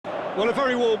Well, a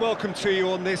very warm welcome to you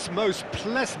on this most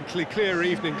pleasantly clear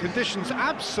evening. Conditions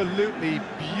absolutely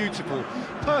beautiful.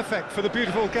 Perfect for the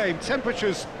beautiful game.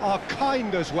 Temperatures are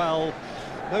kind as well.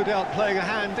 No doubt playing a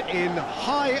hand in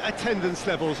high attendance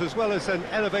levels as well as an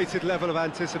elevated level of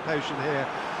anticipation here.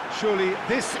 Surely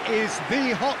this is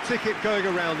the hot ticket going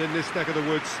around in this neck of the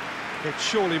woods. It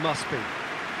surely must be.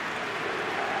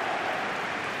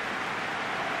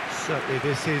 Certainly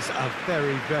this is a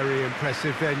very, very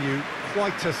impressive venue.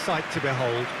 Quite a sight to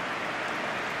behold.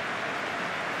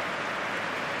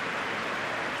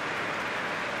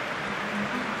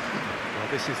 Well,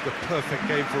 this is the perfect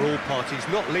game for all parties,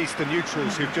 not least the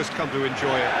neutrals who've just come to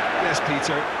enjoy it. Yes,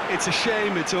 Peter, it's a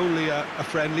shame it's only a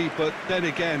friendly, but then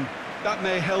again, that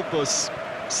may help us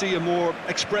see a more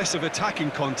expressive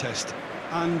attacking contest.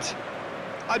 And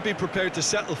I'd be prepared to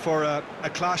settle for a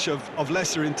clash of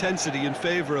lesser intensity in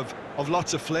favour of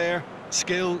lots of flair,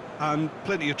 skill and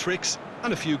plenty of tricks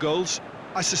and a few goals.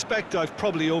 I suspect I've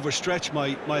probably overstretched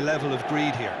my level of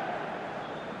greed here.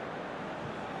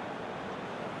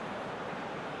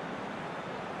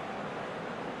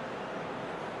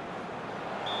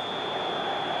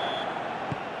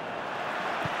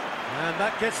 And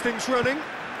that gets things running.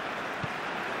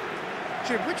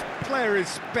 Jim, which player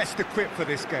is best equipped for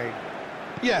this game?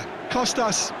 Yeah,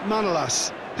 Kostas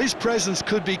Manolas. His presence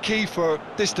could be key for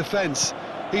this defence.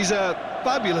 He's a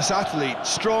fabulous athlete,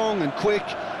 strong and quick,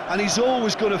 and he's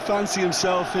always going to fancy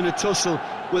himself in a tussle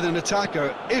with an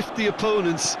attacker. If the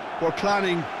opponents were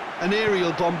planning an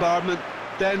aerial bombardment,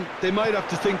 then they might have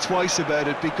to think twice about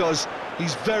it, because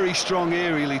he's very strong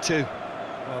aerially too.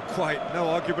 Well, quite no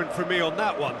argument from me on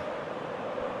that one.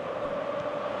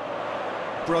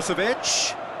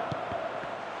 Brozovic.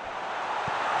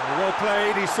 Well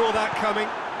played, he saw that coming.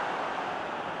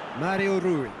 Mario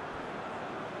Rui.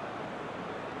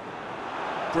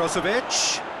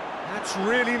 Brozovic. That's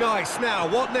really nice. Now,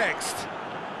 what next?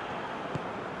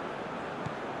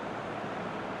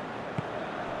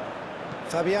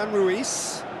 Fabian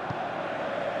Ruiz.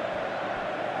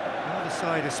 The other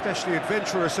side especially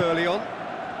adventurous early on.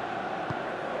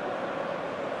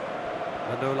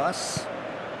 Manolas.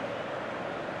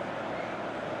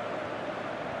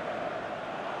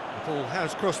 The ball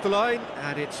has crossed the line,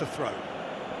 and it's a throw.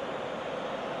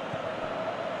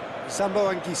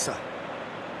 Sambo Anguissa.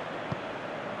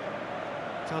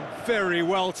 Done very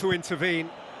well to intervene.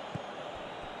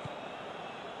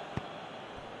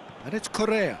 And it's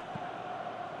Correa.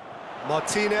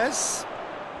 Martinez.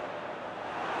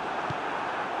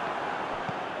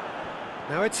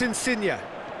 Now it's Insigne.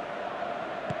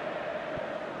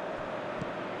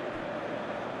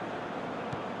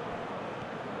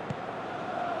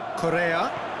 Correa.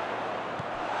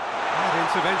 That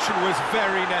intervention was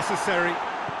very necessary.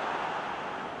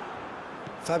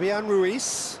 Fabian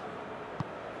Ruiz.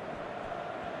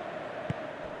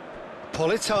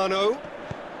 Politano.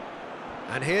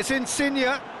 And here's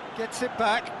Insigne. Gets it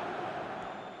back.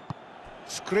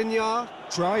 Skriniar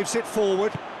drives it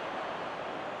forward.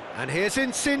 And here's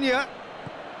Insigne.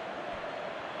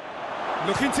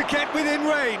 Looking to get within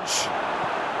range.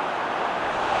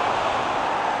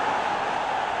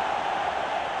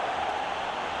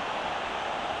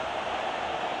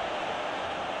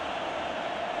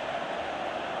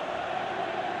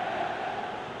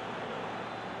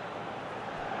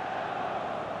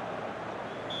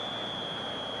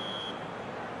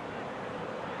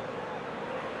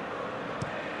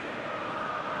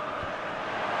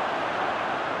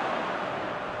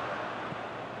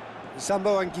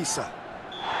 Sambo Anguissa.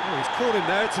 Oh, he's caught him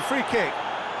there, it's a free kick.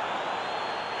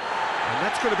 And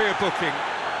that's going to be a booking.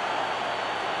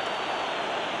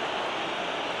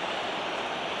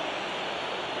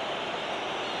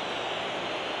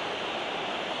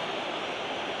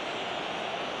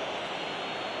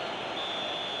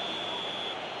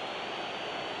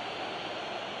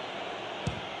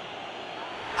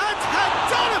 And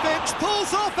Hamdanovic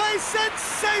pulls off a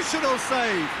sensational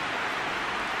save.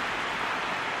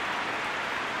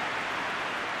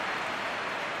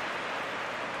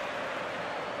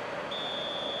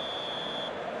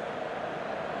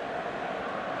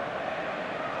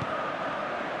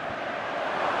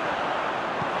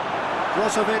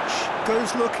 Brozovic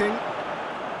goes looking.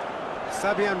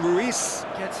 Fabian Ruiz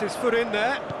gets his foot in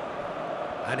there.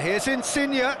 And here's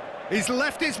Insigne. He's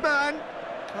left his man.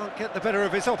 Can't get the better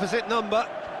of his opposite number.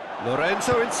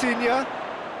 Lorenzo Insigne.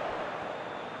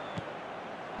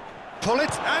 Pull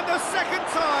it, and a second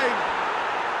time!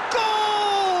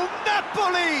 Goal!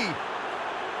 Napoli!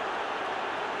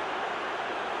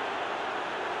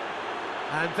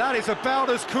 And that is about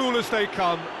as cool as they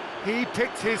come. He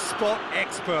picked his spot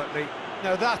expertly.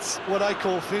 Now that's what I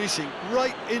call finishing,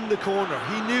 right in the corner.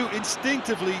 He knew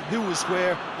instinctively who was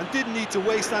where and didn't need to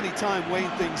waste any time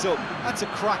weighing things up. That's a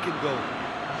cracking goal.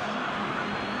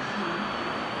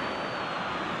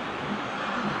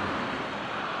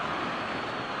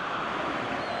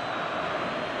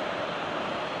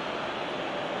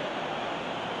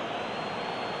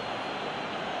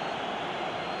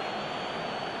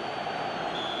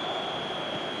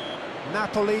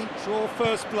 Napoli draw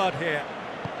first blood here.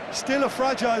 Still a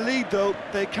fragile lead, though.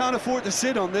 They can't afford to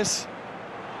sit on this.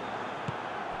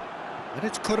 And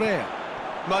it's Correa.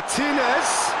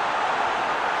 Martinez.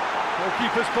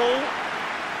 Goalkeeper's ball.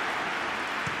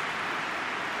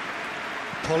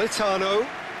 Politano.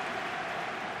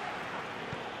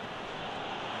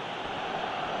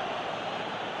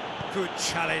 Good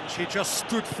challenge, he just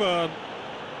stood firm.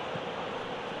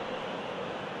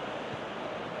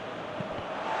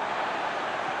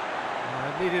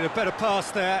 Needed a better pass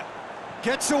there.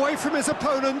 Gets away from his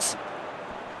opponent.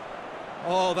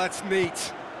 Oh, that's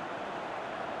neat.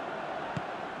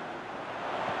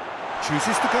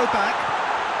 Chooses to go back.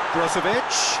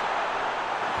 Brozovic.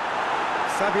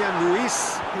 Fabian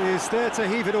Ruiz is there to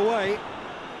heave it away.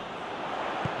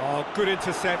 Oh, good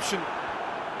interception.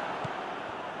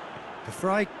 De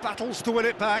Vrij battles to win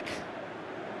it back.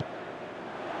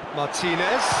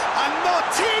 Martinez. And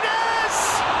Martinez!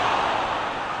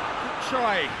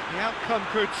 Try. The outcome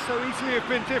could so easily have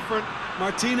been different.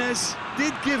 Martinez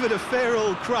did give it a fair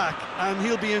old crack, and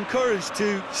he'll be encouraged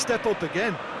to step up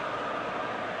again.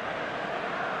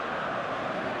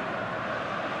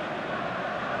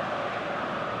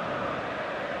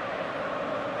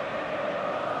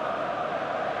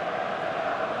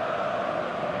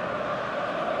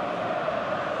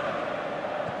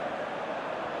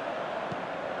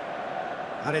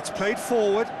 And it's played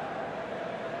forward.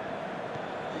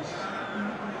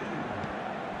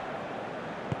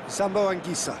 Sambo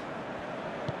Anguissa.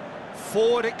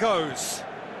 Forward it goes.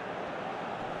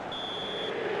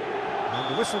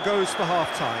 And the whistle goes for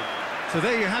half-time. So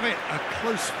there you have it, a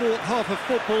close-fought half of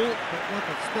football, but one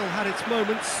that still had its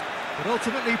moments, but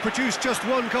ultimately produced just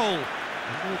one goal.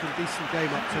 A more than decent game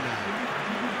up to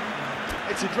now.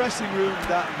 It's a dressing room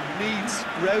that needs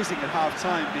rousing at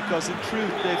half-time, because in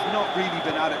truth they've not really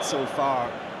been at it so far.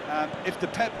 If the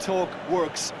pep talk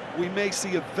works, we may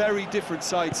see a very different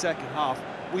side second half.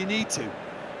 We need to.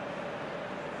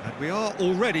 And we are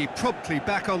already promptly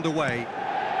back underway.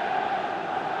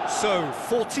 So,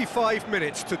 45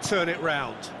 minutes to turn it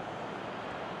round.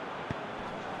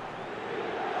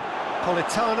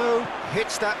 Politano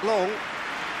hits that long.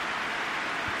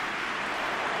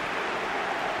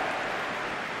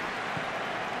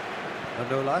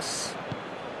 Manolas.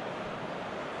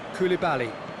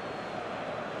 Koulibaly.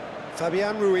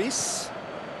 Fabian Ruiz.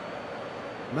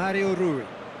 Mario Rui.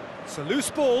 It's a loose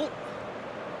ball.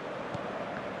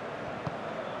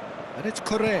 And it's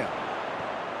Correa.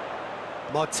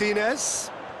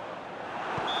 Martinez.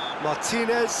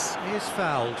 Martinez is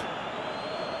fouled.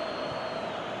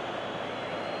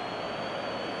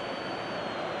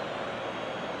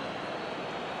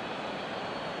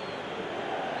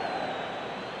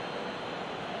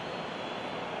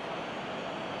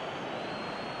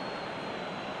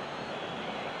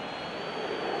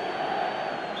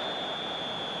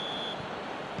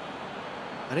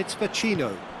 And it's Vecino.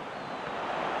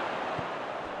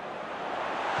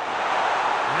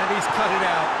 And he's cut it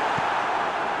out.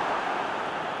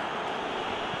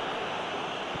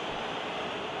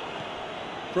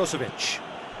 Brozovic.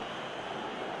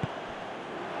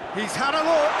 He's had a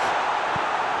look.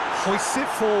 Hoists it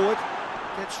forward.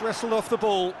 Gets wrestled off the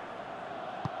ball.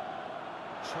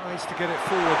 Tries to get it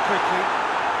forward quickly.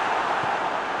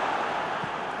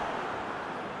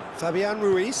 Fabian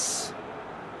Ruiz.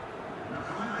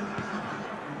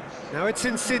 Now it's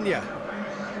Insigne.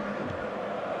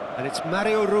 And it's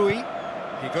Mario Rui.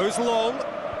 He goes long.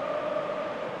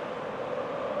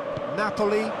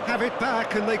 Napoli have it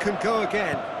back and they can go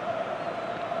again.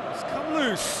 It's come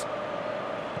loose.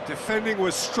 Defending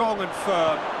was strong and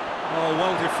firm. Oh,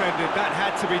 well defended. That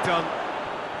had to be done.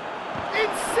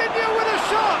 Insigne with a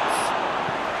shot!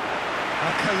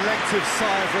 A collective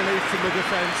sigh of relief from the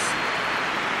defence.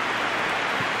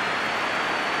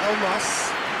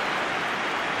 Elmas.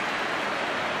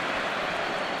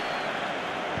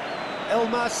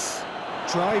 Elmas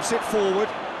drives it forward.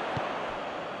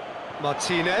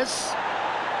 Martinez.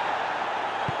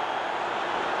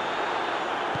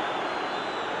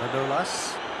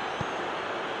 Manolas.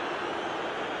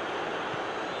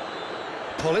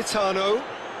 Politano.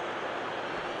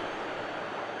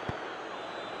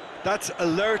 That's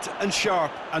alert and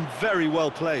sharp and very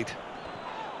well played.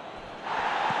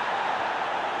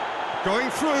 Going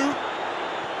through.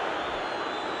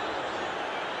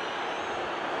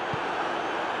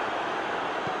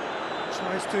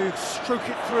 Tries to stroke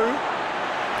it through.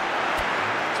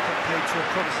 It's got paid to a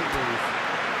promising move.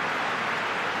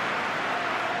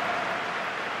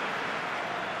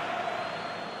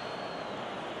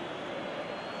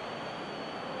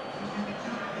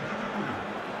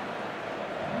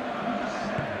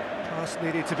 Pass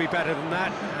needed to be better than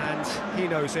that, and he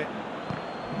knows it.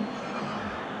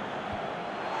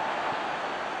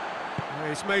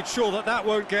 He's made sure that that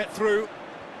won't get through.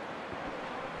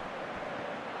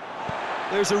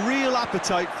 There's a real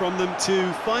appetite from them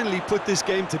to finally put this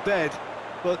game to bed,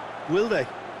 but will they?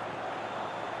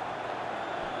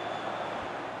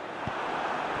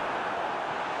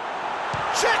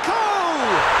 Checo!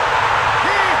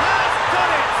 He has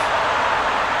done it!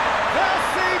 They'll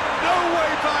see no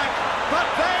way back, but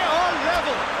they are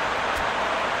level.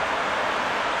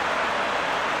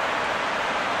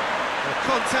 The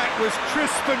contact was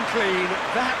crisp and clean.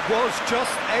 That was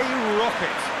just a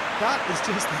rocket. That is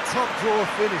just the top drawer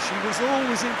finish. He was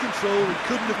always in control and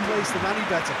couldn't have placed them any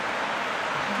better.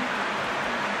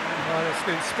 Well, it's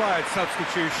an inspired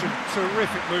substitution.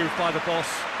 Terrific move by the boss.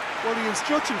 Well, the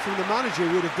instruction from the manager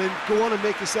would have been, go on and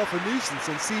make yourself a nuisance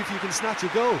and see if you can snatch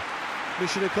a goal.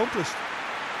 Mission accomplished.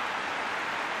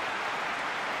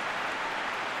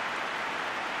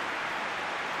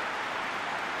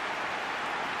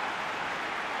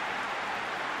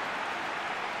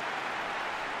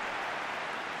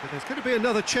 But there's going to be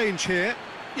another change here.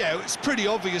 Yeah, it's pretty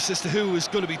obvious as to who was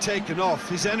going to be taken off.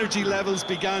 His energy levels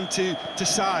began to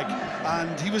sag,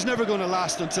 and he was never going to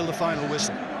last until the final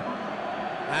whistle.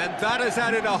 And that has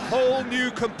added a whole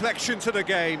new complexion to the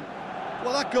game.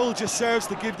 Well, that goal just serves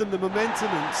to give them the momentum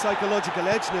and psychological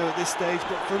edge now at this stage,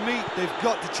 but for me, they've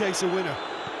got to chase a winner.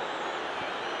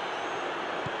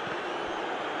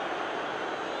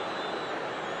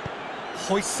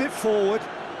 Hoists it forward.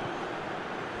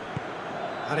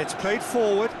 And it's played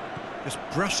forward. Just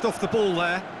brushed off the ball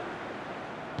there.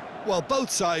 Well, both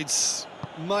sides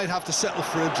might have to settle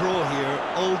for a draw here,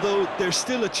 although there's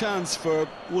still a chance for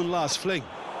one last fling.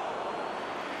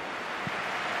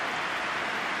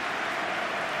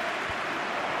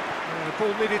 The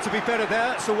ball needed to be better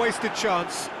there. It's a wasted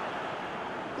chance.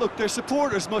 Look, their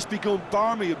supporters must be going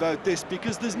barmy about this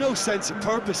because there's no sense of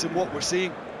purpose in what we're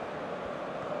seeing.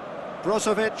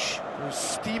 Brozovic was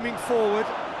steaming forward.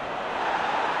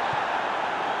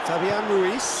 Fabian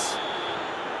Ruiz.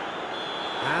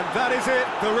 And that is it.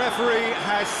 The referee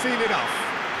has seen enough.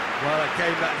 Well, a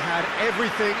game that had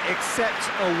everything except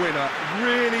a winner.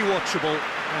 Really watchable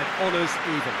and honours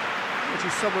even. Would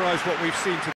you summarise what we've seen today?